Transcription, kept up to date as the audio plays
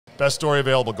Best story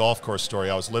available, golf course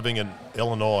story. I was living in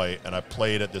Illinois, and I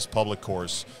played at this public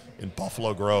course in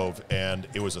Buffalo Grove, and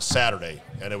it was a Saturday,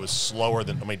 and it was slower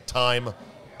than, I mean, time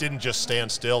didn't just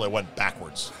stand still, it went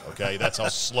backwards, okay? That's how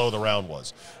slow the round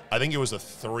was. I think it was a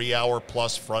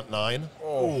 3-hour-plus front nine.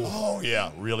 Oh,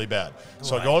 yeah, really bad.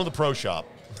 So I go into the pro shop,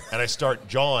 and I start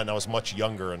jawing. I was much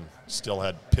younger and still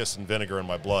had piss and vinegar in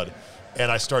my blood. And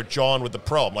I start jawing with the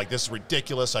pro. I'm like, this is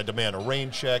ridiculous. I demand a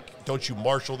rain check. Don't you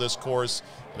marshal this course?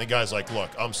 And the guy's like, look,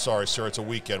 I'm sorry, sir. It's a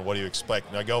weekend. What do you expect?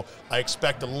 And I go, I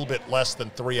expect a little bit less than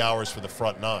 3 hours for the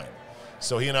front nine.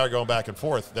 So he and I are going back and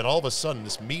forth. Then all of a sudden,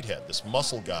 this meathead, this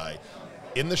muscle guy,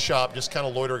 in the shop, just kind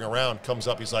of loitering around, comes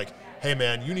up. He's like, hey,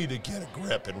 man, you need to get a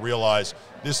grip and realize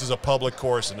this is a public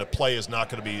course and the play is not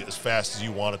going to be as fast as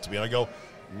you want it to be. And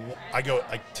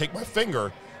I take my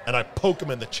finger and I poke him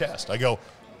in the chest. I go,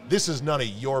 this is none of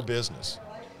your business.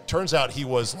 Turns out he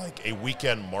was like a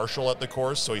weekend marshal at the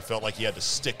course, so he felt like he had to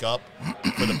stick up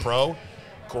for the pro.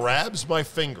 Grabs my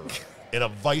finger in a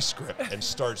vice grip and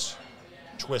starts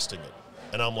twisting it.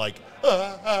 And I'm like,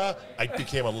 I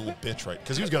became a little bitch, right?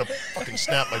 Because he was going to fucking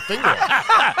snap my finger off.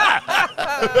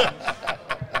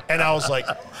 And I was like,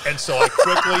 and so I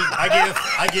quickly,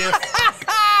 I give.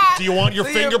 Do you want your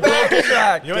finger broken?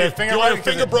 You want your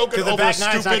finger broken over the back a nine's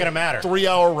not stupid gonna matter.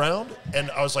 3-hour round?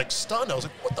 And I was like stunned. I was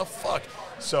like, what the fuck?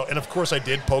 So, and of course I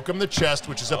did poke him in the chest,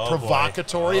 which is a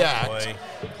provocatory act.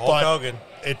 Hulk Hogan.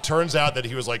 It turns out that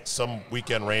he was like some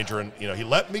weekend ranger, and he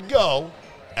let me go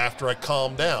after I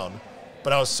calmed down.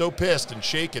 But I was so pissed and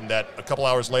shaken that a couple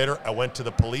hours later, I went to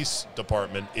the police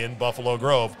department in Buffalo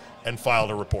Grove and filed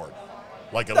a report.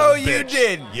 Like a little bitch. No, you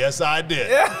didn't. Yes, I did.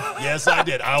 Yes, I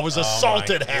did. I was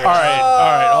assaulted. All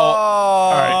right.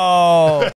 All right.